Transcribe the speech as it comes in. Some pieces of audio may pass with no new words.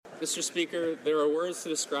Mr. Speaker, there are words to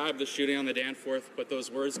describe the shooting on the Danforth, but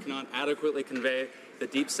those words cannot adequately convey the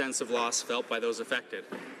deep sense of loss felt by those affected.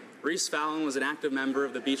 Reese Fallon was an active member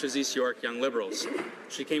of the Beaches East York Young Liberals.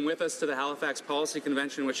 She came with us to the Halifax Policy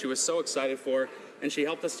Convention, which she was so excited for, and she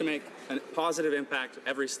helped us to make a positive impact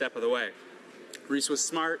every step of the way. Reese was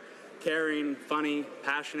smart, caring, funny,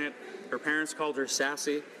 passionate. Her parents called her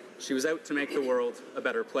sassy. She was out to make the world a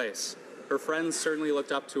better place. Her friends certainly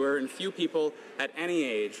looked up to her, and few people at any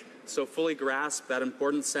age so fully grasped that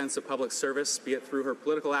important sense of public service, be it through her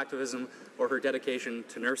political activism or her dedication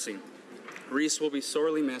to nursing. Reese will be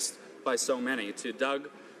sorely missed by so many. To Doug,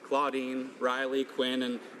 Claudine, Riley, Quinn,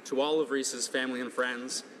 and to all of Reese's family and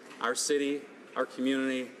friends, our city, our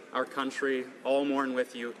community, our country, all mourn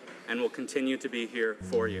with you and will continue to be here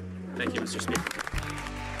for you. Thank you, Mr. Speaker.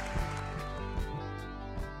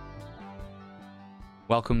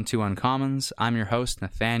 Welcome to Uncommons. I'm your host,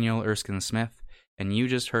 Nathaniel Erskine-Smith, and you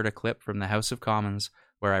just heard a clip from the House of Commons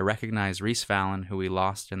where I recognize Reese Fallon, who we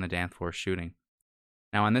lost in the Danforth shooting.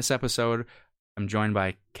 Now, on this episode, I'm joined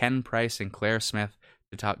by Ken Price and Claire Smith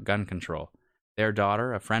to talk gun control. Their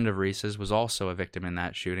daughter, a friend of Reese's, was also a victim in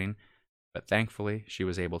that shooting, but thankfully, she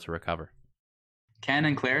was able to recover. Ken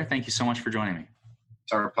and Claire, thank you so much for joining me.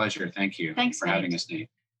 It's our pleasure. Thank you. Thanks for having us, Nate.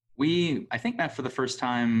 We, I think, met for the first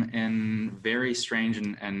time in very strange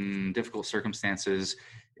and difficult circumstances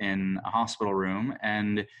in a hospital room,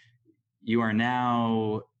 and you are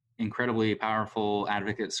now incredibly powerful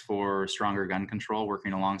advocates for stronger gun control,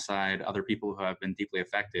 working alongside other people who have been deeply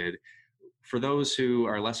affected. For those who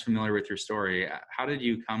are less familiar with your story, how did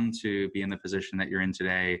you come to be in the position that you're in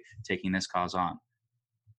today, taking this cause on?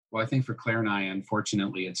 Well, I think for Claire and I,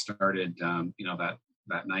 unfortunately, it started,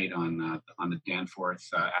 that night on the Danforth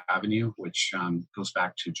Avenue, which goes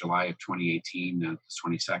back to July of 2018, the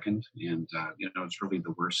 22nd, and it's really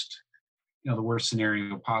the worst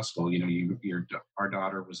scenario possible. Our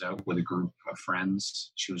daughter was out with a group of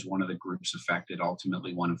friends. She was one of the groups affected,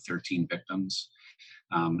 ultimately one of 13 victims,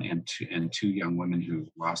 and two young women who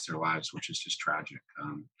lost their lives, which is just tragic.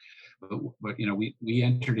 But we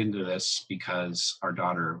entered into this because our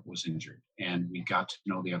daughter was injured, and we got to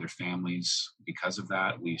know the other families. Because of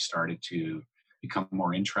that, we started to become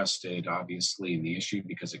more interested, obviously, in the issue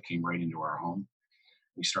because it came right into our home.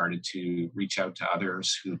 We started to reach out to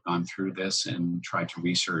others who've gone through this and try to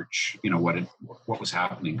research, what was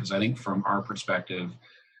happening. Because I think from our perspective,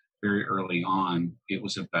 very early on, it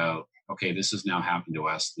was about, okay, this has now happened to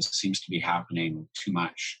us. This seems to be happening too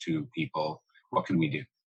much to people. What can we do?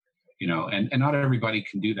 And not everybody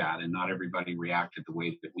can do that, and not everybody reacted the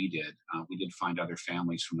way that we did. We did find other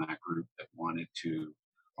families from that group that wanted to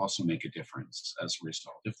also make a difference as a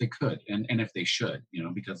result, if they could, and if they should,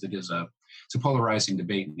 because it's a polarizing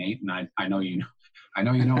debate, Nate, and I know you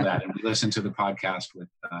know that, and we listened to the podcast with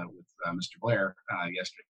Mr. Blair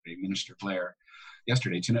yesterday, Minister Blair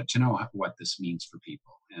yesterday, to know what this means for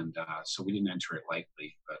people, and so we didn't enter it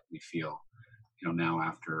lightly, but we feel, now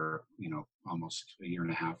after almost a year and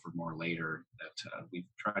a half or more later, that we've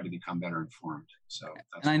tried to become better informed. So,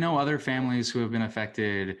 and I know other families who have been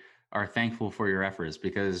affected are thankful for your efforts,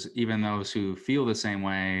 because even those who feel the same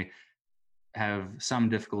way have some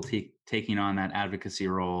difficulty taking on that advocacy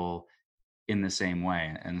role in the same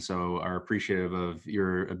way, and so are appreciative of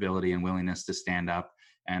your ability and willingness to stand up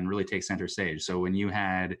and really take center stage. So when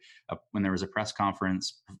when there was a press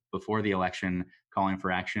conference before the election calling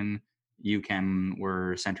for action, you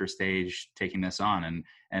were center stage taking this on,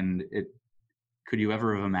 and could you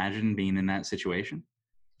ever have imagined being in that situation?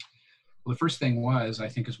 Well, the first thing was, I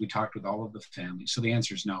think, as we talked with all of the families. So the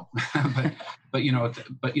answer is no. but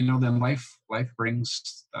then life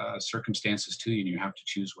brings circumstances to you, and you have to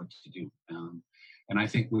choose what to do. And I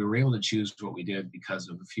think we were able to choose what we did because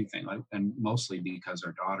of a few things, and mostly because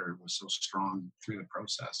our daughter was so strong through the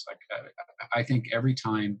process. I think every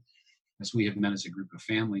time, as we have met as a group of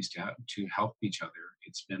families to help each other,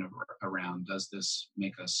 it's been around, does this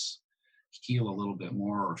make us heal a little bit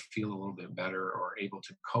more, or feel a little bit better, or able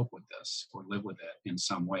to cope with this or live with it in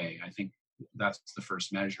some way? I think that's the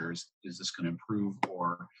first measure. Is this going to improve,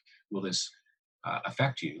 or will this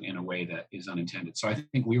affect you in a way that is unintended? So I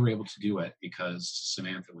think we were able to do it because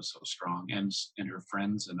Samantha was so strong, and her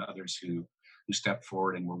friends and others who stepped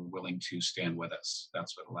forward and were willing to stand with us.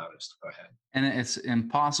 That's what allowed us to go ahead. And it's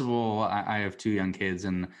impossible. I have two young kids,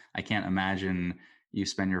 and I can't imagine you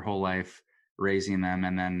spend your whole life raising them,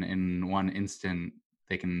 and then in one instant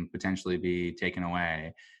they can potentially be taken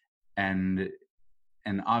away. And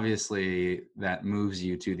obviously that moves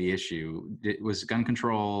you to the issue. Was gun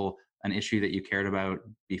control an issue that you cared about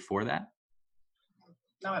before that?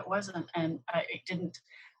 No, it wasn't. And it didn't.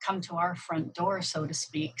 come to our front door, so to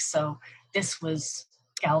speak. So this was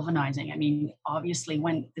galvanizing. I mean, obviously,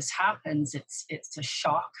 when this happens, it's a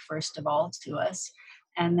shock, first of all, to us,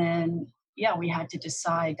 and then yeah, we had to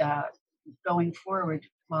decide going forward.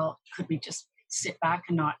 Well, could we just sit back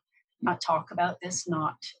and not talk about this,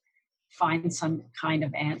 not find some kind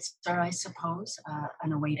of answer, I suppose,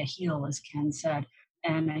 and a way to heal, as Ken said.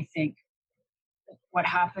 And I think what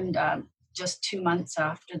happened just 2 months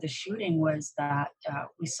after the shooting was that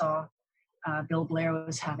we saw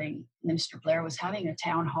Minister Blair was having a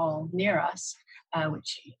town hall near us,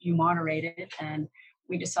 which you moderated, and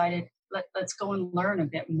we decided let's go and learn a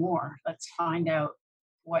bit more. Let's find out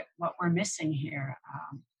what we're missing here.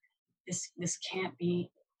 This can't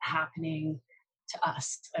be happening to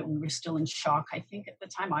us. We were still in shock. I think at the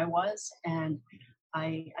time I was, and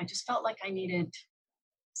I just felt like I needed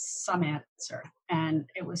some answer, and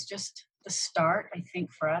it was just the start, I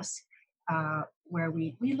think, for us, where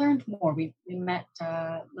we learned more. We met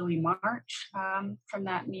Louis March from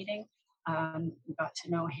that meeting. We got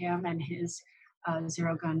to know him and his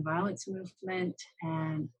zero gun violence movement,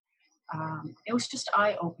 and it was just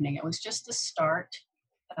eye-opening. It was just the start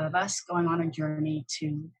of us going on a journey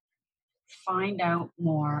to find out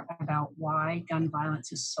more about why gun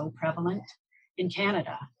violence is so prevalent in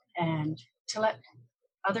Canada, and to let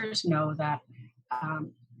others know that,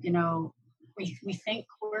 we think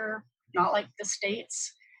we're not like the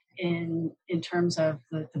States in terms of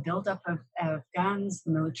the buildup of guns,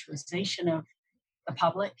 the militarization of the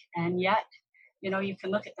public, and yet, you can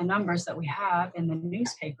look at the numbers that we have in the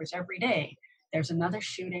newspapers every day. There's another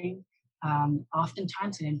shooting.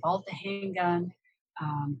 Oftentimes it involved a handgun.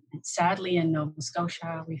 And sadly, in Nova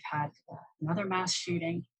Scotia, we've had another mass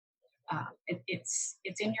shooting. It's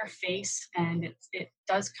in your face, and it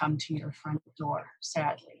does come to your front door,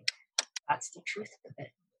 sadly. That's the truth of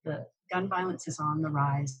it. The gun violence is on the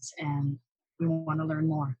rise, and we want to learn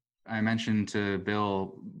more. I mentioned to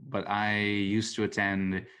Bill, but I used to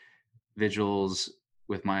attend vigils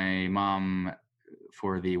with my mom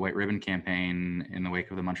for the White Ribbon campaign in the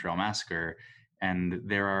wake of the Montreal Massacre. And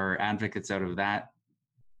there are advocates out of that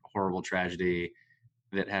horrible tragedy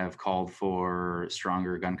that have called for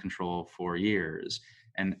stronger gun control for years.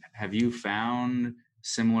 And have you found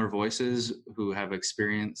similar voices who have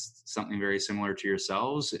experienced something very similar to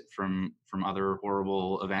yourselves from other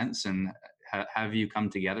horrible events? And have you come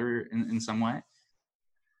together in some way?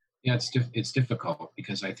 Yeah, it's difficult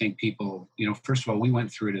because I think people, first of all, we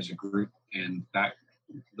went through it as a group, and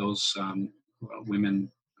those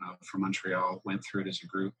women from Montreal went through it as a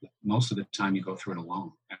group. Most of the time you go through it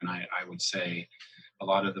alone. And I would say a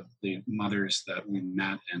lot of the mothers that we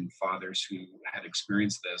met and fathers who had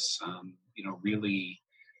experienced this, really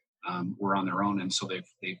were on their own. And so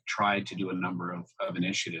they've tried to do a number of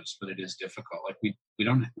initiatives, but it is difficult. Like we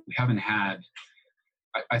haven't had,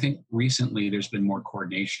 I think recently there's been more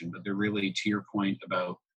coordination, but they're really, to your point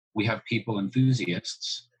about, we have people,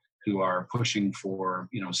 enthusiasts, who are pushing for,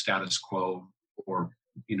 status quo or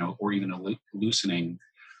even a loosening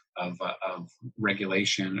of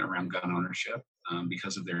regulation around gun ownership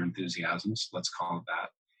because of their enthusiasms, let's call it that.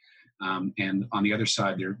 And on the other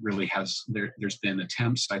side, there's been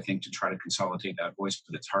attempts, I think, to try to consolidate that voice,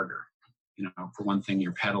 but it's harder. For one thing,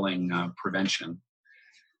 you're peddling prevention,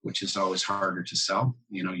 which is always harder to sell.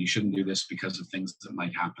 You shouldn't do this because of things that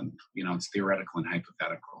might happen. It's theoretical and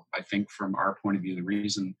hypothetical. I think from our point of view, the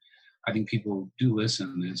reason I think people do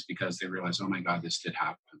listen is because they realize, oh my God, this did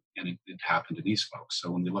happen. And it did happen to these folks. So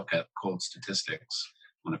when we look at cold statistics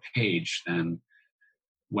on a page, then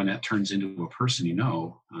when that turns into a person,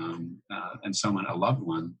 and someone, a loved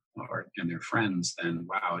one, and their friends, then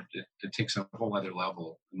wow, it takes a whole other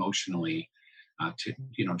level emotionally to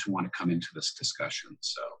want to come into this discussion.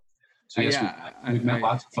 So yes, yeah, we've met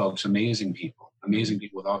lots of folks, amazing people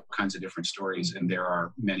with all kinds of different stories, and there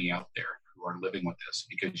are many out there who are living with this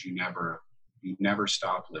because you never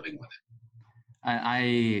stop living with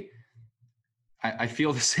it. I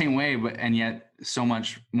feel the same way, and yet so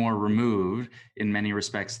much more removed in many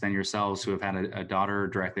respects than yourselves who have had a daughter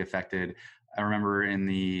directly affected. I remember in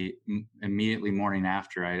the immediately morning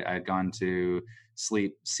after I'd gone to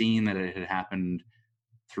sleep, seeing that it had happened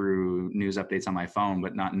through news updates on my phone,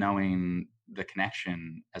 but not knowing the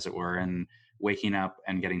connection, as it were, and waking up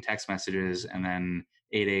and getting text messages, and then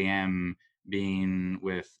 8 a.m. being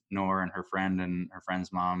with Nor and her friend and her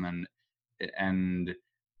friend's mom, and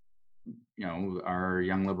our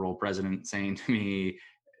young Liberal president saying to me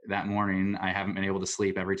that morning, I haven't been able to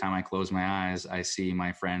sleep. Every time I close my eyes, I see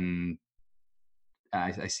my friend.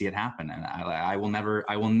 I see it happen, and I will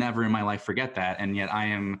never in my life forget that. And yet I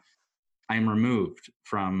am removed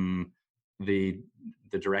from the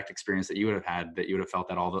the direct experience that you would have had, that you would have felt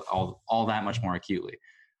that all that much more acutely.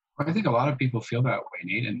 I think a lot of people feel that way,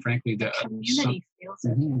 Nate, and frankly, the community feels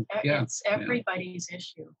it. Yeah, it's everybody's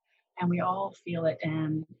issue, and we all feel it,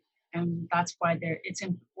 and that's why it's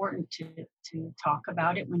important to talk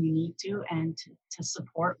about it when you need to, and to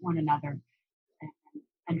support one another,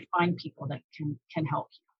 and find people that can help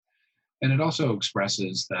you. And it also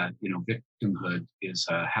expresses that, you know, victimhood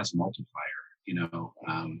has a multiplier.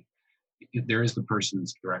 There is the person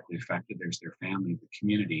that's directly affected. There's their family, the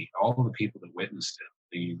community, all of the people that witnessed it,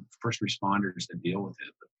 the first responders that deal with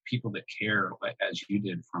it, the people that care, as you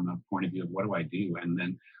did, from a point of view of what do I do, and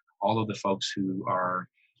then all of the folks who are,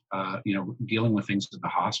 dealing with things at the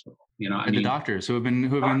hospital. The doctors who have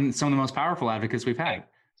been some of the most powerful advocates we've had.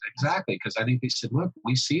 Exactly, because I think they said, look,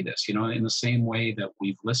 we see this, in the same way that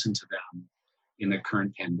we've listened to them in the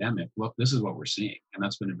current pandemic. Look, this is what we're seeing. And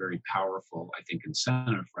that's been a very powerful, I think,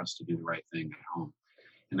 incentive for us to do the right thing at home.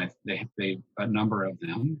 And a number of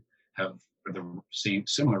them have, for the same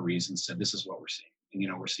similar reasons, said this is what we're seeing.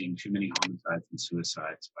 And, we're seeing too many homicides and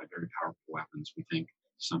suicides by very powerful weapons. We think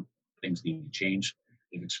some things need to change.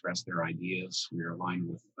 They've expressed their ideas. We're aligned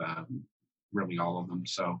with really all of them.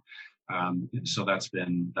 So that's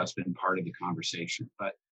been part of the conversation.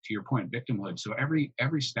 But to your point, victimhood. So every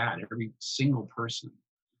stat, every single person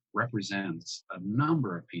represents a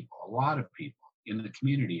number of people, a lot of people in the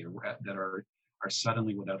community that are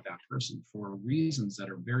suddenly without that person for reasons that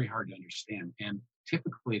are very hard to understand, and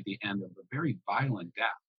typically at the end of a very violent death.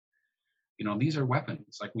 These are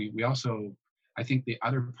weapons. Like we also, I think the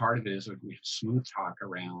other part of it is we smooth talk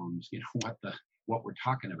around, what we're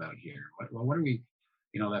talking about here. What are we?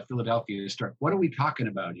 That Philadelphia start. What are we talking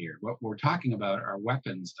about here? What we're talking about are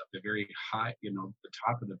weapons of the very high, the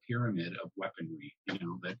top of the pyramid of weaponry,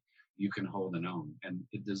 that you can hold and own. And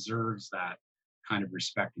it deserves that kind of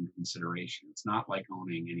respect and consideration. It's not like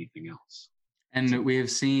owning anything else. And we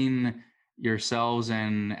have seen yourselves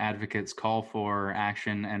and advocates call for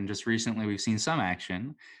action. And just recently we've seen some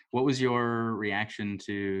action. What was your reaction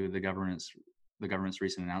to the government's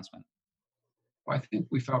recent announcement? Well, I think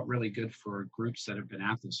we felt really good for groups that have been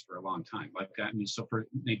at this for a long time. So to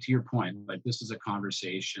your point, this is a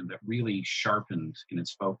conversation that really sharpened in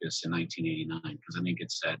its focus in 1989, because I think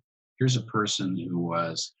it said, here's a person who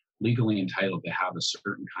was legally entitled to have a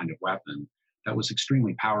certain kind of weapon that was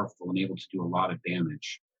extremely powerful and able to do a lot of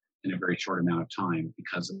damage in a very short amount of time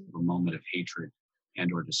because of a moment of hatred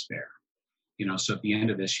and or despair. So at the end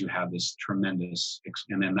of this, you have this tremendous,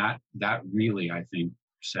 and then that really, I think,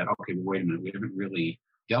 said, okay, well, wait a minute, we haven't really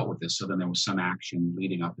dealt with this. So then there was some action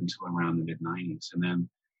leading up until around the mid-90s, and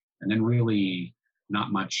then really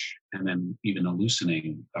not much, and then even a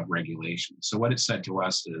loosening of regulation. So what it said to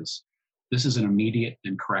us is, this is an immediate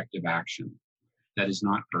and corrective action that is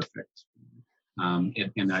not perfect.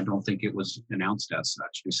 And I don't think it was announced as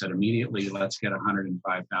such. We said immediately, let's get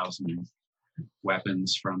 105,000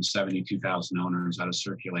 weapons from 72,000 owners out of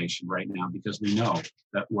circulation right now, because we know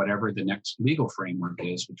that whatever the next legal framework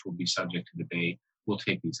is, which will be subject to debate, we'll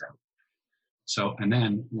take these out. So, and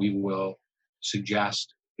then we will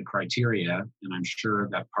suggest the criteria, and I'm sure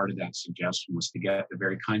that part of that suggestion was to get the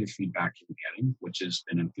very kind of feedback you're getting, which has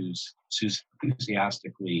been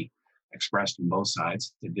enthusiastically expressed on both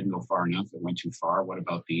sides. It didn't go far enough. It went too far. What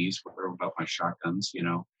about these? What about my shotguns?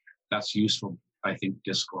 That's useful, I think,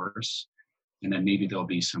 discourse. And then maybe there'll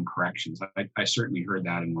be some corrections. I certainly heard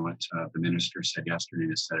that in what the minister said yesterday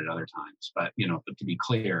and has said at other times. But, but to be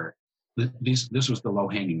clear, this was the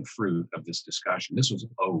low-hanging fruit of this discussion. This is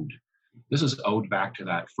owed back to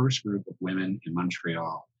that first group of women in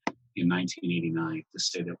Montreal in 1989 to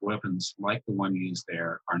say that weapons like the one used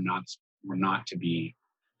there were not to be,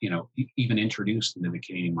 even introduced into the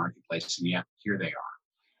Canadian marketplace, and yet here they are.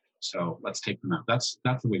 So let's take them out. That's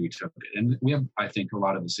the way we took it. And we have, I think, a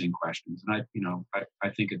lot of the same questions. And I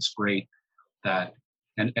think it's great that,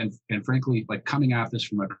 and frankly, coming at this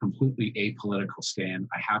from a completely apolitical stand,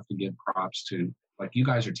 I have to give props to, you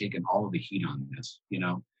guys are taking all of the heat on this,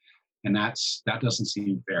 and that doesn't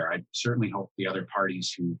seem fair. I certainly hope the other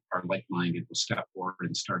parties who are like-minded will step forward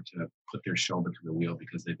and start to put their shoulder to the wheel,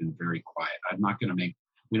 because they've been very quiet.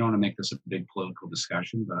 We don't want to make this a big political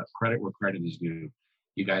discussion, but credit where credit is due.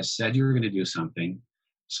 You guys said you were going to do something.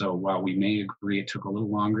 So while we may agree it took a little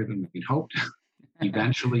longer than we'd hoped,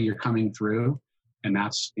 eventually you're coming through, and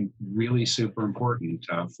that's really super important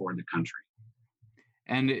for the country.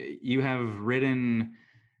 And you have written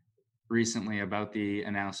recently about the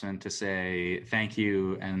announcement to say thank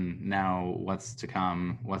you, and now what's to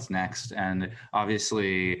come, what's next. And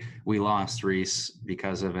obviously we lost Reese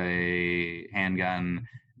because of a handgun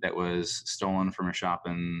that was stolen from a shop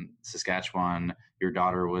in Saskatchewan, your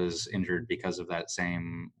daughter was injured because of that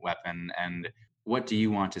same weapon. And what do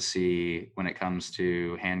you want to see when it comes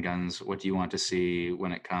to handguns? What do you want to see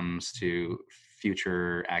when it comes to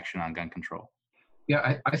future action on gun control?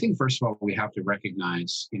 Yeah, I think first of all we have to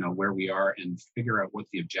recognize, where we are and figure out what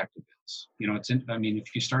the objective is. I mean,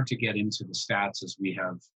 if you start to get into the stats as we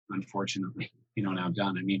have unfortunately, now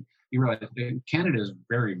done. I mean, you realize that Canada is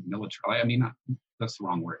very military. I mean, that's the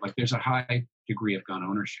wrong word. Like, there's a high degree of gun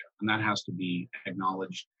ownership, and that has to be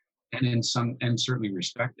acknowledged and certainly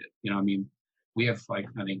respected. I mean, we have, like,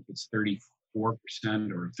 I think it's 34%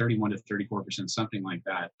 or 31 to 34%, something like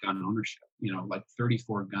that, gun ownership. Like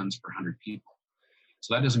 34 guns per 100 people.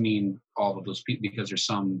 So that doesn't mean all of those people, because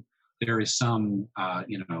there is some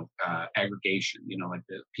aggregation, like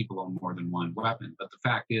the people own more than one weapon. But the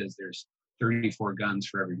fact is there's 34 guns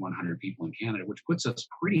for every 100 people in Canada, which puts us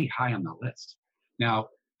pretty high on the list. Now,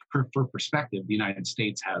 for perspective, the United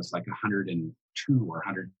States has like 102 or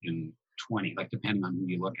 120, like depending on who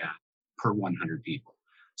you look at, per 100 people.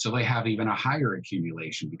 So they have even a higher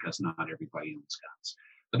accumulation because not everybody owns guns.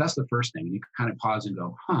 But that's the first thing. And you kind of pause and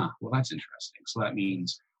go, well, that's interesting. So that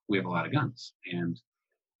means we have a lot of guns. And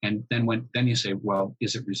then you say, well,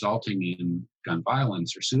 is it resulting in gun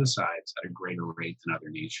violence or suicides at a greater rate than other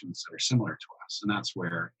nations that are similar to us? And that's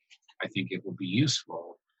where I think it will be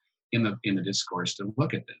useful in the discourse to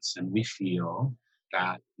look at this. And we feel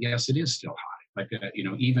that, yes, it is still high. Like,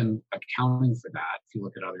 even accounting for that, if you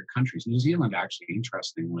look at other countries, New Zealand actually,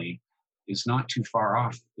 interestingly, is not too far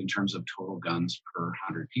off in terms of total guns per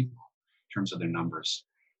 100 people, in terms of their numbers.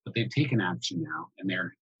 But they've taken action now, and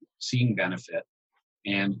they're seeing benefit,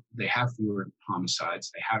 and they have fewer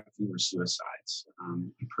homicides, they have fewer suicides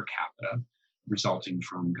per capita resulting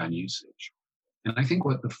from gun usage. And I think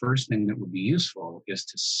what the first thing that would be useful is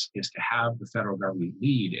to have the federal government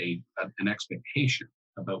lead an expectation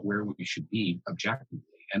about where we should be objectively.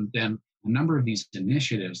 And then a number of these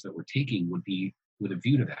initiatives that we're taking would be with a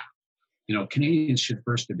view to that. Canadians should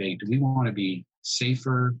first debate, do we want to be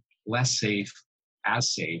safer, less safe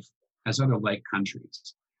as other like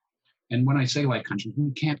countries? And when I say like countries,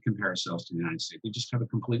 we can't compare ourselves to the United States. We just have a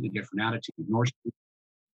completely different attitude. Or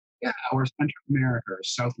Central America or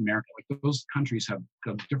South America, like those countries have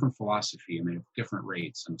a different philosophy and they have different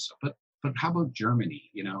rates and so. But how about Germany?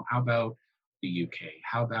 How about the UK?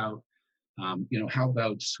 How about how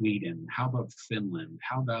about Sweden? How about Finland?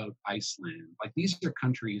 How about Iceland? Like, these are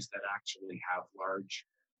countries that actually have large,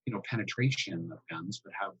 penetration of guns,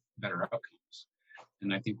 but have better outcomes.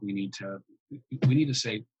 And I think we need to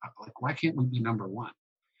say, like, why can't we be number one?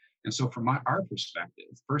 And so from our perspective,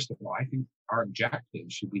 first of all, I think our objective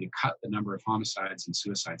should be to cut the number of homicides and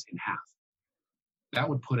suicides in half. That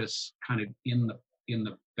would put us kind of in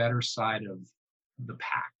the better side of the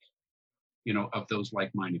pack, of those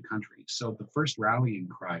like-minded countries. So the first rallying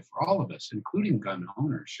cry for all of us, including gun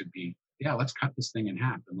owners, should be, let's cut this thing in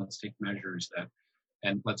half, and let's take measures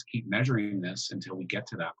and let's keep measuring this until we get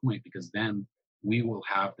to that point, because then we will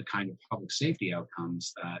have the kind of public safety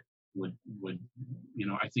outcomes that would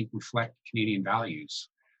I think reflect Canadian values,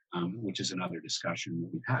 which is another discussion that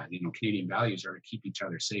we've had. Canadian values are to keep each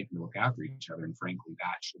other safe and to look after each other, and frankly,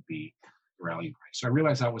 that should be the rallying cry. So I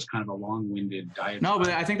realize that was kind of a long-winded diatribe. No, but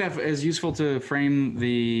I think that is useful to frame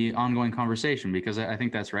the ongoing conversation, because I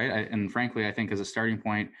think that's right. And frankly, I think as a starting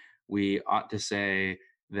point, we ought to say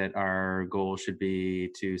that our goal should be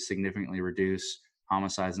to significantly reduce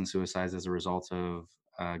homicides and suicides as a result of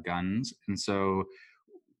guns. And so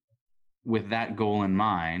with that goal in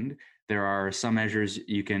mind, there are some measures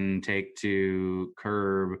you can take to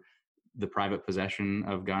curb the private possession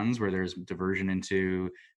of guns, where there's diversion into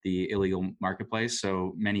the illegal marketplace.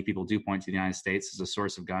 So many people do point to the United States as a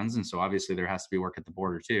source of guns. And so obviously there has to be work at the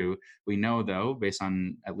border too. We know, though, based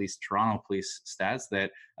on at least Toronto police stats,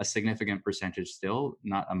 that a significant percentage, still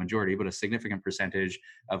not a majority, but a significant percentage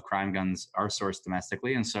of crime guns are sourced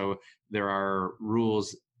domestically. And so there are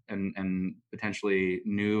rules and potentially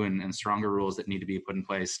new and stronger rules that need to be put in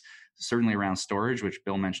place, certainly around storage, which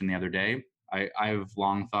Bill mentioned the other day. I've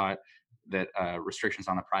long thought that restrictions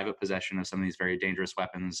on the private possession of some of these very dangerous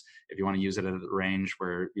weapons, if you want to use it at a range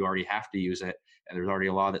where you already have to use it, and there's already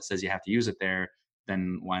a law that says you have to use it there,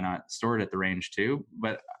 then why not store it at the range too?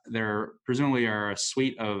 But there presumably are a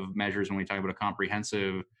suite of measures when we talk about a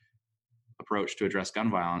comprehensive approach to address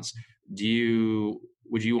gun violence. Would you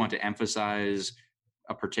want to emphasize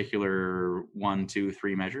a particular 1, 2,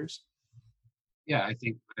 3 measures? Yeah, I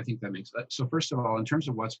think that makes sense. So first of all, in terms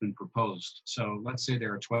of what's been proposed, so let's say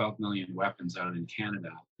there are 12 million weapons out in Canada,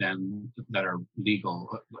 then that are legal,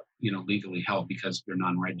 legally held because they're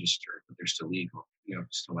non-registered, but they're still legal.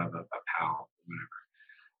 Still have a PAL or whatever.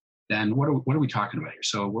 Then what are we talking about here?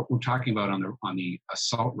 So what we're talking about on the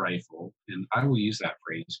assault rifle, and I will use that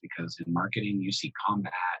phrase because in marketing you see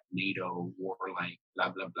combat, NATO, warlike, blah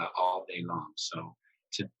blah blah all day long. So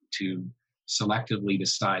to selectively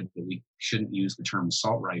decide that we shouldn't use the term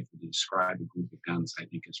assault rifle to describe a group of guns, I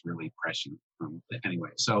think is really prescient. Anyway,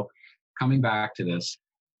 so coming back to this,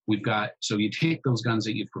 so you take those guns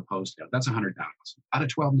that you've proposed out, that's 100,000 out of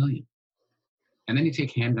 12 million. And then you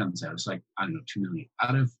take handguns out, it's like, I don't know, 2 million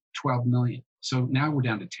out of 12 million. So now we're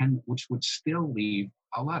down to 10, which would still leave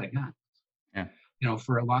a lot of guns,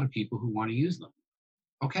 for a lot of people who want to use them.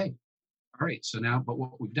 Okay. All right. So now, but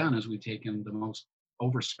what we've done is we've taken the most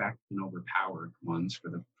overspec'd and overpowered ones for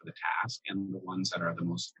the task, and the ones that are the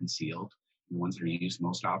most concealed, the ones that are used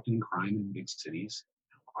most often in crime in big cities.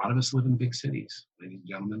 A lot of us live in big cities, ladies and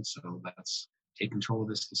gentlemen. So let's take control of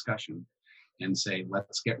this discussion and say,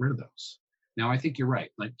 let's get rid of those. Now, I think you're right.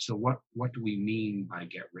 So what do we mean by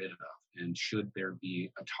get rid of? And should there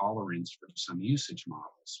be a tolerance for some usage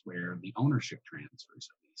models where the ownership transfers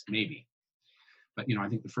at least? Maybe. But, I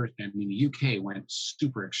think the UK went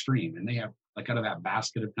super extreme, and they have, out of that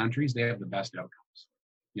basket of countries, they have the best outcomes.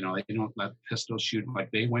 They don't let pistols shoot.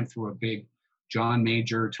 They went through a big John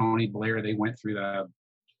Major, Tony Blair, they went through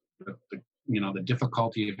the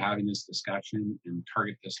difficulty of having this discussion, and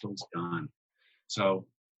target pistols gone. So,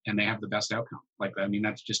 and they have the best outcome.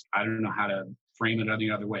 That's just, I don't know how to frame it any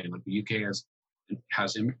other way. The UK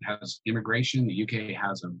has immigration. The UK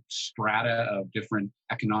has a strata of different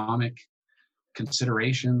economic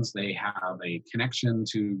considerations. They have a connection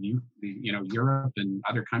to Europe and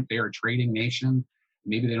other countries. They are a trading nation.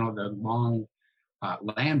 Maybe they don't have a long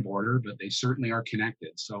land border, but they certainly are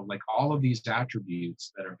connected. So all of these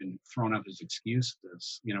attributes that have been thrown up as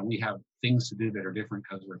excuses, we have things to do that are different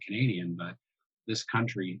because we're Canadian, but this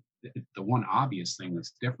country, the one obvious thing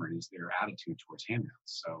that's different is their attitude towards handguns.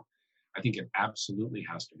 So I think it absolutely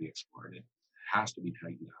has to be explored. It has to be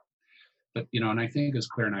tightened up. But, and I think as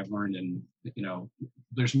Claire and I've learned, and,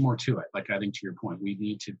 there's more to it. I think to your point, we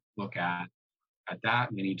need to look at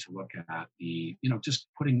that. We need to look at the, just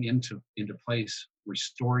putting into place,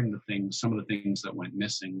 restoring some of the things that went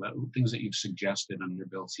missing, the things that you've suggested under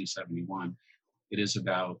Bill C-71. It is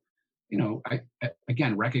about,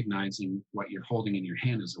 again, recognizing what you're holding in your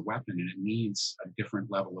hand as a weapon, and it needs a different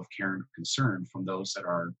level of care and concern from those that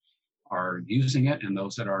are using it and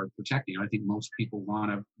those that are protecting. I think most people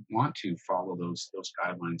want to follow those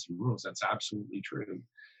guidelines and rules. That's absolutely true.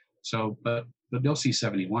 So, but the Bill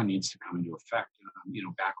C-71 needs to come into effect.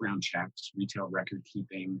 Background checks, retail record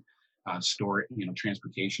keeping,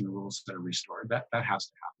 transportation rules that are restored. That has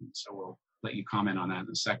to happen. So we'll let you comment on that in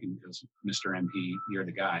a second, because Mr. MP, you're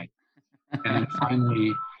the guy. And then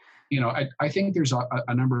finally, I think there's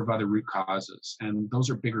a number of other root causes, and those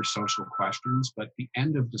are bigger social questions. But the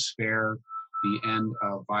end of despair, the end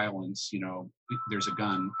of violence, there's a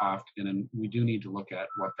gun often, and we do need to look at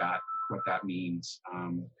what that means.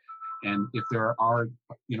 And if there are,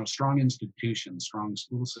 strong institutions, strong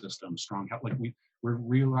school systems, strong health, we're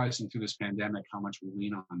realizing through this pandemic how much we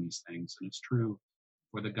lean on these things, and it's true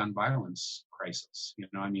for the gun violence crisis.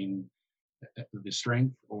 The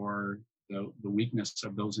strength or the weakness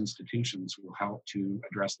of those institutions will help to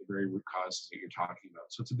address the very root causes that you're talking about.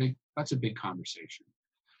 So that's a big conversation.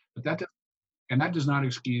 But that does not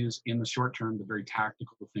excuse in the short term the very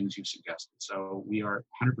tactical things you've suggested. So we are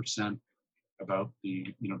 100% about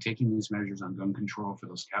taking these measures on gun control for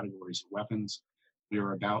those categories of weapons. We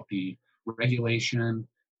are about the regulation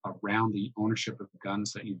around the ownership of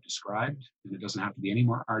guns that you've described, and it doesn't have to be any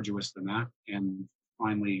more arduous than that. And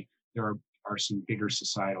finally, there are some bigger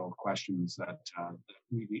societal questions that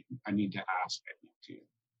I need to ask, I think, too.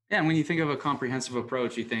 Yeah, and when you think of a comprehensive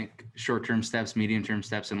approach, you think short-term steps, medium-term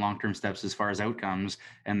steps, and long-term steps as far as outcomes.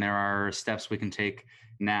 And there are steps we can take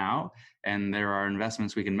now, and there are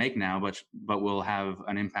investments we can make now, but will have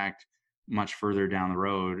an impact much further down the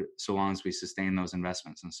road, so long as we sustain those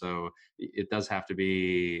investments. And so it does have to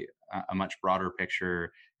be a much broader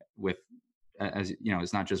picture with, as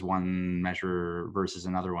it's not just one measure versus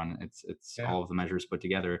another one. It's all of the measures put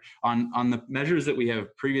together. On the measures that we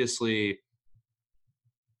have previously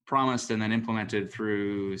promised and then implemented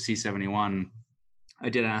through C-71, I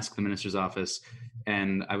did ask the minister's office,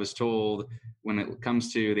 and I was told when it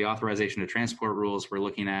comes to the authorization to transport rules, we're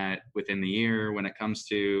looking at within the year. When it comes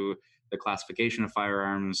to the classification of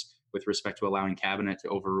firearms, with respect to allowing cabinet to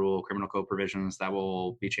overrule criminal code provisions. That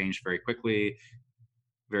will be changed very quickly.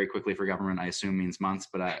 Very quickly for government, I assume, means months,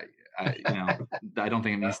 but I I don't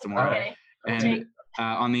think it means tomorrow. Okay. And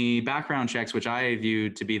on the background checks, which I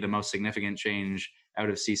viewed to be the most significant change out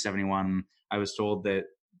of C-71, I was told that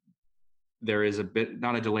there is a bit,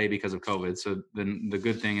 not a delay because of COVID. So then the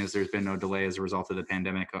good thing is there's been no delay as a result of the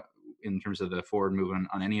pandemic in terms of the forward movement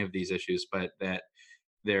on any of these issues, but that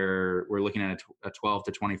we're looking at a 12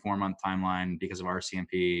 to 24 month timeline because of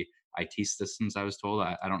RCMP IT systems, I was told.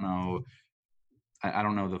 I don't know. I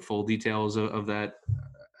don't know the full details of that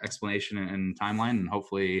explanation and timeline, and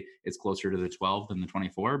hopefully it's closer to the 12 than the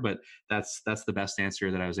 24. But that's the best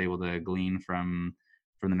answer that I was able to glean from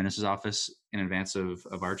the minister's office in advance of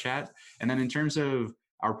our chat. And then in terms of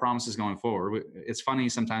our promises going forward, it's funny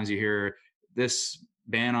sometimes you hear this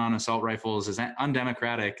ban on assault rifles is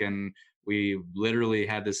undemocratic, and we literally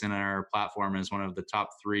had this in our platform as one of the top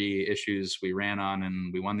 3 issues we ran on,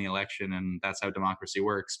 and we won the election, and that's how democracy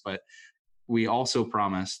works. But we also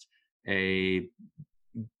promised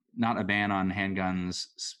not a ban on handguns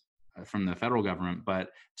from the federal government, but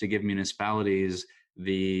to give municipalities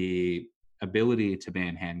the ability to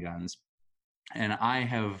ban handguns. And I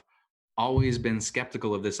have always been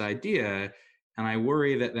skeptical of this idea, and I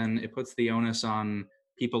worry that then it puts the onus on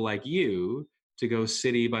people like you to go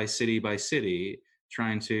city by city by city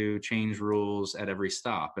trying to change rules at every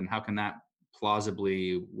stop. And how can that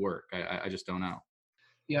plausibly work? I just don't know.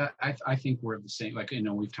 Yeah, I think we're the same. Like,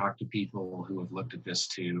 we've talked to people who have looked at this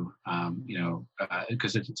too,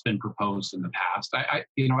 because it's been proposed in the past.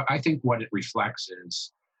 I think what it reflects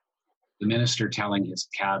is the minister telling his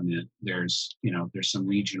cabinet there's some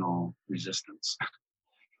regional resistance,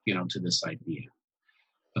 to this idea.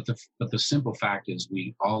 But the simple fact is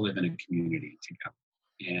we all live in a community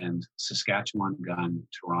together, and Saskatchewan gun,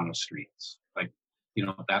 Toronto streets,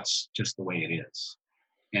 that's just the way it is.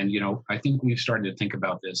 And, I think we've started to think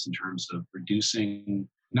about this in terms of reducing,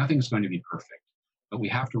 nothing's going to be perfect, but we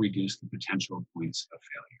have to reduce the potential points of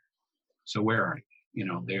failure. So where are they?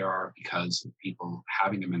 They are because of people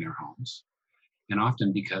having them in their homes, and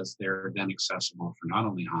often because they're then accessible for not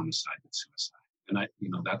only homicide, but suicide.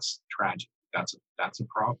 And that's tragic. That's a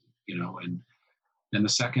problem, and then the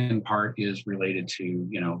second part is related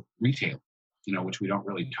to, retail, which we don't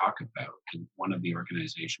really talk about. And one of the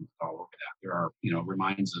organizations all over that, there are,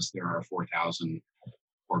 reminds us there are 4,000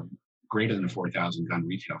 or greater than 4,000 gun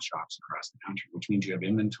retail shops across the country, which means you have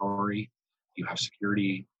inventory, you have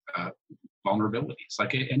security vulnerabilities.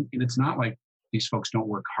 And it's not like these folks don't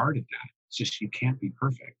work hard at that. It's just you can't be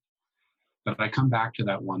perfect. But I come back to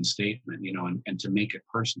that one statement, and to make it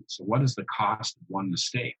personal. So what is the cost of one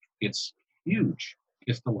mistake? It's huge.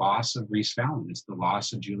 It's the loss of Reese Fallon. It's the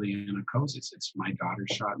loss of Juliana Kozis. It's my daughter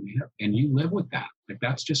shot in the hip. And you live with that.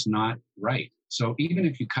 That's just not right. So even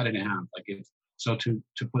if you cut it in half, to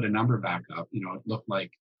put a number back up, it looked like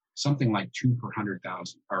something like 2 per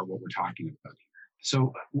 100,000 are what we're talking about here.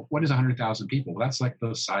 So what is 100,000 people? Well, that's like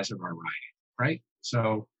the size of our riding, right?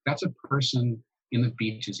 So that's a person in the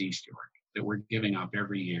Beaches East York that we're giving up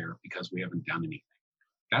every year because we haven't done anything.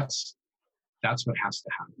 That's what has to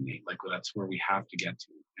happen. That's where we have to get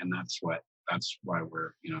to, and that's why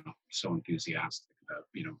we're so enthusiastic about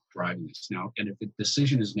driving this now. And if the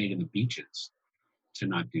decision is made in the Beaches to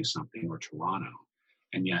not do something, or Toronto,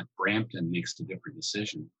 and yet Brampton makes a different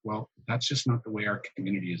decision, well, that's just not the way our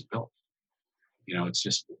community is built. It's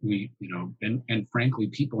just and frankly,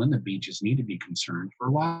 people in the Beaches need to be concerned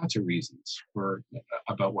for lots of reasons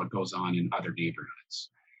about what goes on in other neighborhoods.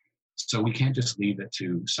 So we can't just leave it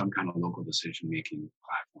to some kind of local decision-making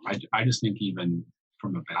platform. I just think even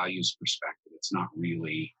from a values perspective, it's not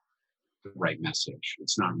really the right message.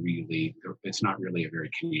 It's not really a very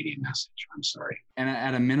Canadian message. I'm sorry. And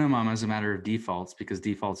at a minimum, as a matter of defaults, because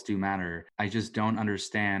defaults do matter, I just don't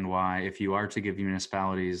understand why, if you are to give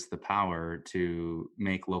municipalities the power to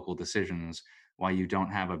make local decisions, why you don't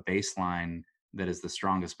have a baseline that is the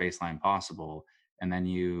strongest baseline possible. And then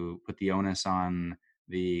you put the onus on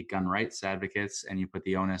the gun rights advocates, and you put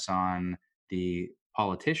the onus on the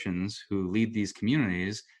politicians who lead these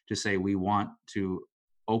communities to say, we want to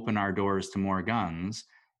open our doors to more guns,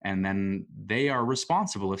 and then they are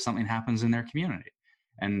responsible if something happens in their community.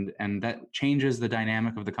 And that changes the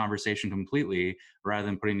dynamic of the conversation completely, rather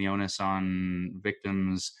than putting the onus on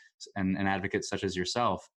victims and advocates such as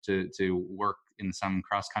yourself to work in some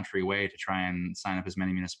cross-country way to try and sign up as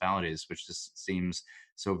many municipalities, which just seems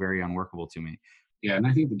so very unworkable to me. Yeah, and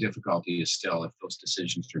I think the difficulty is still, if those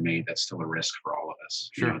decisions are made, that's still a risk for all of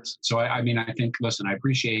us. Sure. So I think, listen, I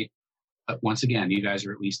appreciate once again, you guys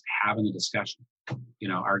are at least having a discussion.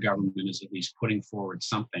 Our government is at least putting forward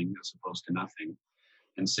something as opposed to nothing,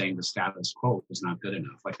 and saying the status quo is not good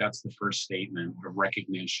enough. Like, that's the first statement of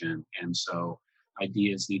recognition. And so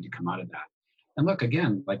ideas need to come out of that. And look,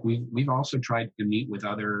 again, like we've also tried to meet with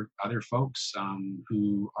other folks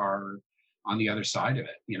who are on the other side of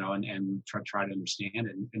it, and try to understand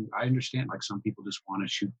it. And I understand, like, some people just want to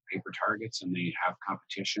shoot paper targets and they have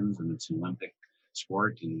competitions and it's an Olympic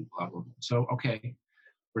sport and blah, blah, blah. So, okay,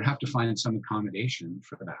 we'd have to find some accommodation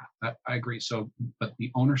for that. I agree. So, but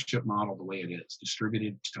the ownership model, the way it is,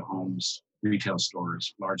 distributed to homes, retail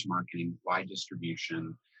stores, large marketing, wide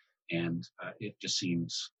distribution, and it just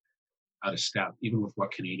seems out of step, even with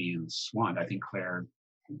what Canadians want. I think, Claire,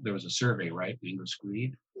 there was a survey, right? Angus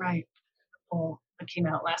Reid. Right. Poll that came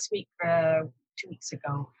out last week, 2 weeks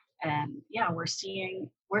ago, and yeah, we're seeing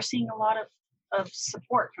a lot of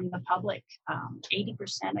support from the public. 80%,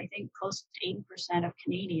 I think, close to 80% of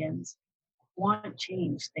Canadians want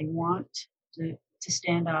change. They want to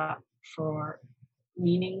stand up for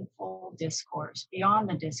meaningful discourse, beyond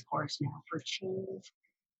the discourse now, for change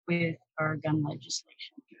with our gun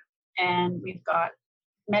legislation. And we've got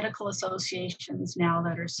medical associations now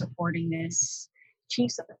that are supporting this.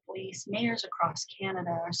 Chiefs of the police, mayors across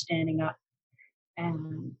Canada are standing up.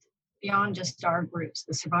 And beyond just our groups,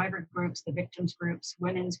 the survivor groups, the victims groups,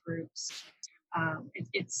 women's groups,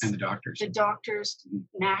 it's and the doctors. The doctors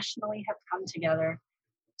nationally have come together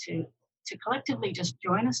to collectively just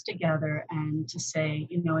join us together and to say,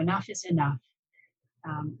 enough is enough.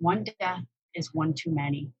 One death is one too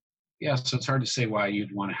many. Yeah, so it's hard to say why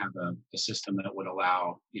you'd want to have a system that would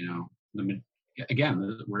allow,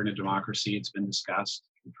 again, we're in a democracy. It's been discussed.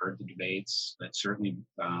 We've heard the debates. That certainly,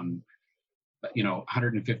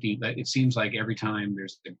 150. It seems like every time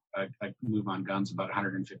there's a move on guns, about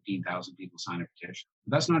 115,000 people sign a petition.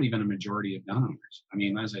 That's not even a majority of gun owners. I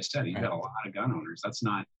mean, as I said, you've got a lot of gun owners. That's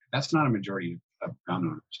not a majority of gun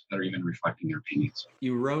owners that are even reflecting their opinions.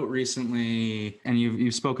 You wrote recently, and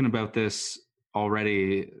you've spoken about this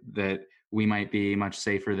already, that we might be much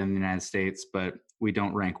safer than the United States, but we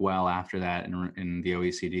don't rank well after that in the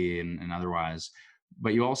OECD and otherwise.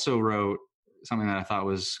 But you also wrote something that I thought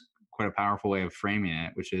was quite a powerful way of framing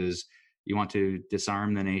it, which is you want to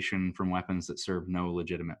disarm the nation from weapons that serve no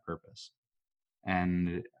legitimate purpose.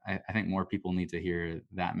 And I think more people need to hear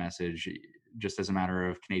that message, just as a matter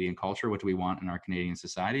of Canadian culture. What do we want in our Canadian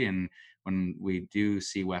society? And when we do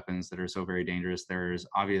see weapons that are so very dangerous, there's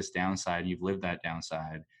obvious downside. You've lived that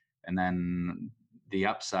downside. And then the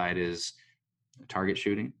upside is target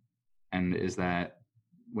shooting. And is that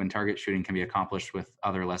when target shooting can be accomplished with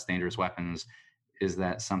other less dangerous weapons, is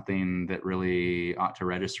that something that really ought to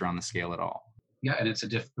register on the scale at all? Yeah, and it's a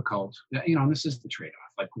difficult, and this is the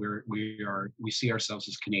trade-off. Like we see ourselves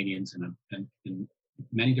as Canadians in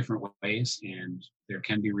many different ways, and there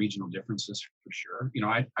can be regional differences for sure.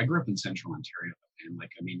 I grew up in Central Ontario, and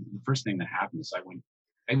the first thing that happened is I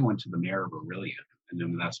went to the mayor of Orillia, and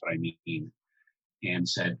then that's what I mean, and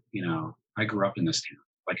said, I grew up in this town.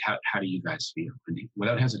 Like, how do you guys feel? And he,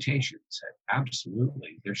 without hesitation, said,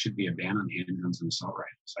 absolutely, there should be a ban on handguns and assault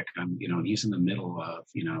rifles. Like, he's in the middle of,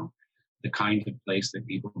 the kind of place that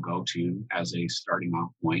people go to as a starting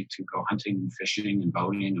off point to go hunting and fishing and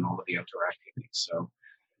boating and all of the outdoor activities. So,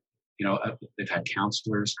 they've had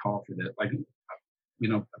counselors call for that.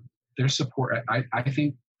 Their support. I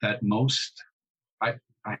think that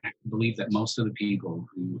I believe that most of the people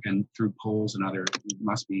who, and through polls and other,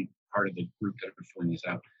 must be part of the group that are filling this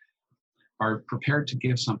out, are prepared to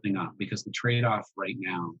give something up, because the trade-off right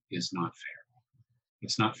now is not fair.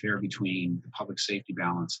 It's not fair between the public safety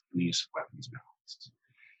balance and the use of weapons balance.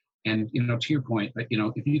 And, to your point,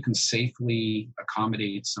 if you can safely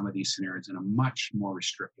accommodate some of these scenarios in a much more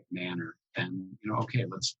restrictive manner, then, okay,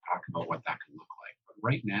 let's talk about what that can look like. But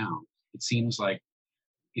right now, it seems like,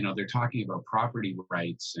 they're talking about property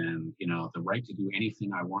rights and, the right to do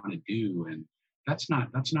anything I want to do. And that's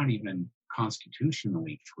not even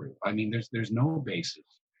constitutionally true. I mean, there's no basis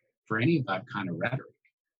for any of that kind of rhetoric,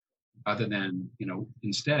 other than,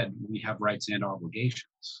 instead we have rights and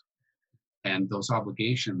obligations. And those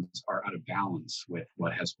obligations are out of balance with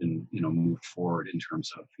what has been, moved forward in terms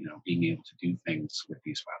of, being able to do things with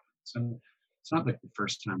these weapons. And it's not like the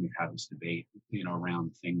first time we've had this debate,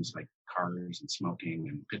 around things like cars and smoking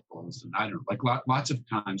and pit bulls. And I don't know, lots of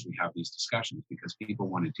times we have these discussions because people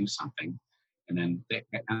want to do something. And then,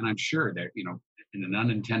 and I'm sure that, in an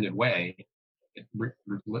unintended way, it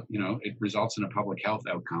results in a public health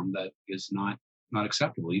outcome that is not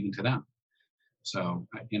acceptable even to them. So,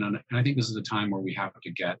 and I think this is a time where we have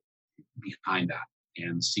to get behind that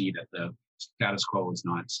and see that the status quo is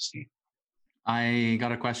not sustainable. I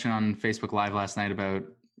got a question on Facebook Live last night about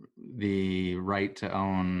the right to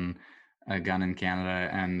own a gun in Canada,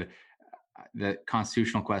 and the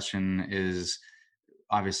constitutional question is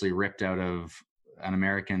obviously ripped out of an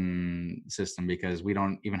American system because we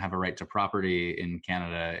don't even have a right to property in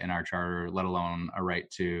Canada in our charter, let alone a right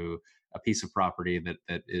to a piece of property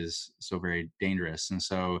that is so very dangerous. And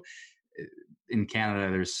so in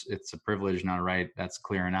Canada, it's a privilege, not a right. That's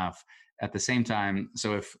clear enough. At the same time,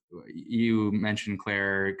 so if you mentioned,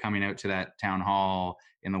 Claire, coming out to that town hall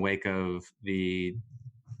in the wake of the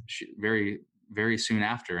very, very soon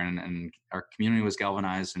after, and our community was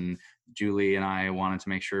galvanized, and Julie and I wanted to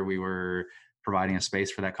make sure we were providing a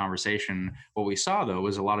space for that conversation. What we saw, though,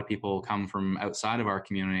 was a lot of people come from outside of our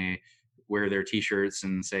community, wear their T-shirts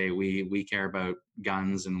and say, we care about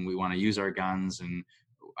guns and we want to use our guns and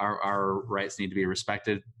our rights need to be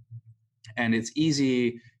respected. And it's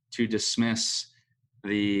easy to dismiss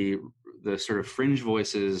the sort of fringe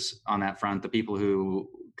voices on that front, the people who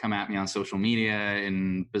come at me on social media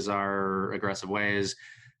in bizarre, aggressive ways.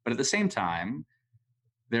 But at the same time,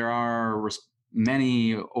 there are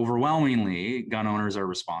many, overwhelmingly, gun owners are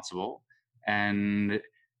responsible, and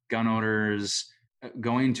gun owners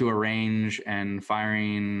going to a range and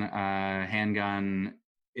firing a handgun,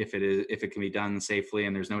 if it can be done safely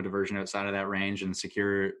and there's no diversion outside of that range and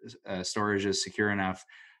secure storage is secure enough.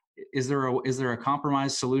 Is there a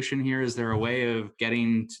compromise solution here? Is there a way of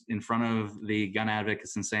getting in front of the gun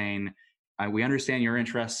advocates and saying, we understand your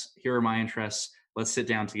interests, here are my interests, let's sit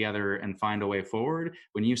down together and find a way forward?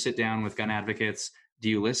 When you sit down with gun advocates, do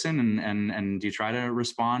you listen and do you try to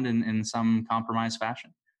respond in some compromise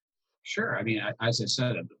fashion? Sure. I mean, as I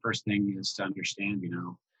said, the first thing is to understand,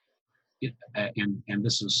 and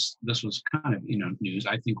this was kind of news.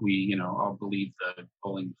 I think we all believe the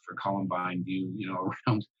Bowling for Columbine view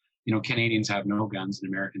around Canadians have no guns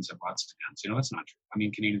and Americans have lots of guns. That's not true. I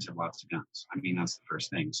mean, Canadians have lots of guns. I mean, that's the first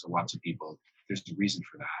thing. So lots of people, there's a reason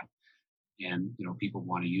for that, and people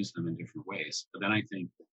want to use them in different ways. But then I think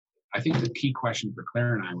the key question for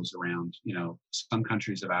Claire and I was around, some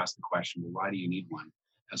countries have asked the question, well, why do you need one,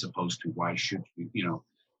 as opposed to why should you,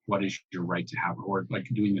 what is your right to have it? Or like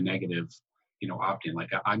doing the negative, opt-in,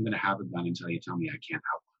 like I'm going to have a gun until you tell me I can't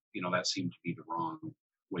have one. That seemed to be the wrong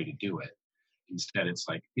way to do it. Instead, it's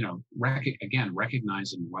like,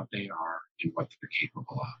 recognizing what they are and what they're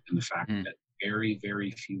capable of. And the fact that very, very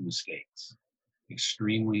few mistakes,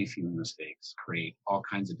 extremely few mistakes, create all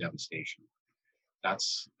kinds of devastation.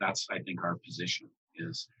 That's I think our position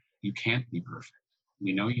is, you can't be perfect.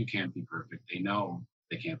 We know you can't be perfect. They know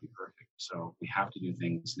they can't be perfect. So we have to do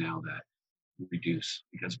things now that reduce,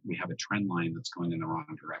 because we have a trend line that's going in the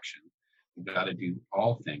wrong direction. We've got to do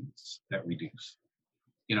all things that reduce.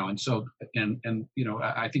 And so,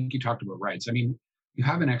 I think you talked about rights. I mean, you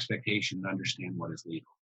have an expectation to understand what is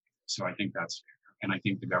legal. So I think that's fair. And I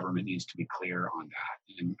think the government needs to be clear on that.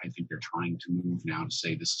 And I think they're trying to move now to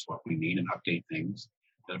say, this is what we need, and update things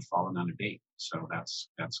that have fallen out of date. So that's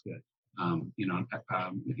good.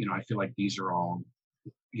 I feel like these are all,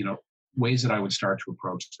 ways that I would start to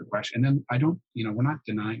approach the question. And then I don't, we're not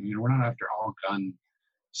denying, we're not after all gun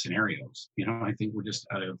scenarios. I think we're just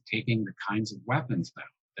out of taking the kinds of weapons that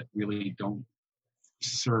really don't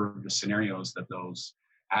serve the scenarios that those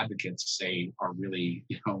advocates say are really,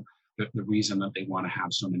 the reason that they want to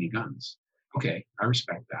have so many guns. Okay, I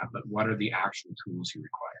respect that, but what are the actual tools you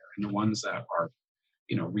require? And the ones that are,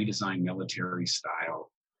 redesigned military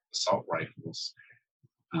style assault rifles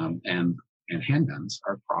and handguns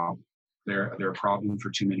are a problem. They're a problem for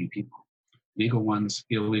too many people. Legal ones,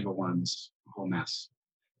 illegal ones, a whole mess.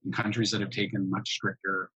 And countries that have taken much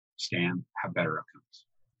stricter stand have better outcomes.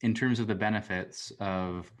 In terms of the benefits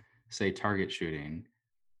of, say, target shooting,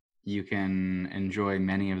 you can enjoy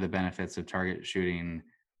many of the benefits of target shooting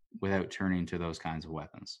without turning to those kinds of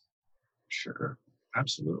weapons. Sure,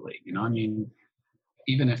 absolutely. I mean,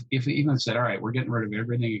 even if even said, all right, we're getting rid of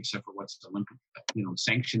everything except for what's Olympic,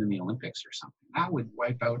 sanctioned in the Olympics or something, that would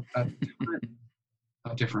wipe out a ton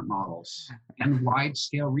of different models and wide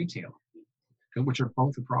scale retail, which are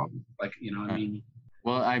both a problem. Like, I mean.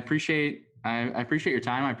 Well, I appreciate your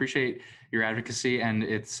time. I appreciate your advocacy, and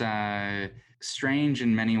it's strange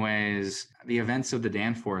in many ways, the events of the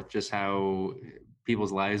Danforth, just how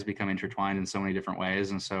people's lives become intertwined in so many different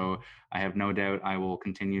ways. And so I have no doubt I will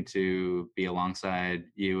continue to be alongside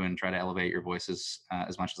you and try to elevate your voices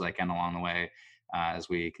as much as I can along the way as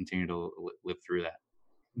we continue to live through that.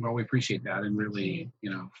 Well, we appreciate that. And really,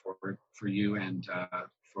 for you and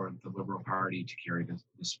for the Liberal Party to carry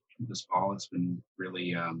this ball, it's been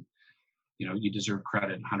really, you deserve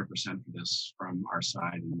credit 100% for this from our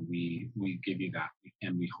side, and we give you that,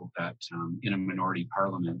 and we hope that in a minority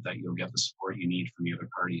parliament that you'll get the support you need from the other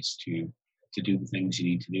parties to do the things you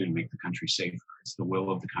need to do to make the country safer. It's the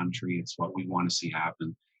will of the country. It's what we want to see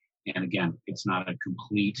happen. And again, it's not a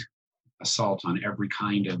complete assault on every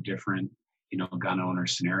kind of different, gun owner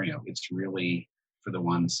scenario. It's really for the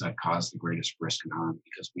ones that cause the greatest risk and harm,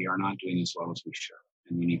 because we are not doing as well as we should,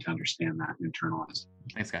 and we need to understand that and internalize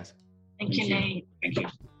it. Thanks, guys. Thank you, Nate. Thank you.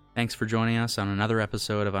 Thanks for joining us on another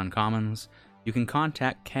episode of Uncommons. You can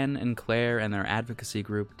contact Ken and Claire and their advocacy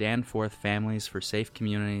group, Danforth Families for Safe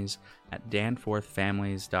Communities, at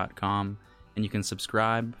danforthfamilies.com, and you can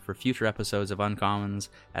subscribe for future episodes of Uncommons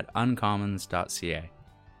at uncommons.ca.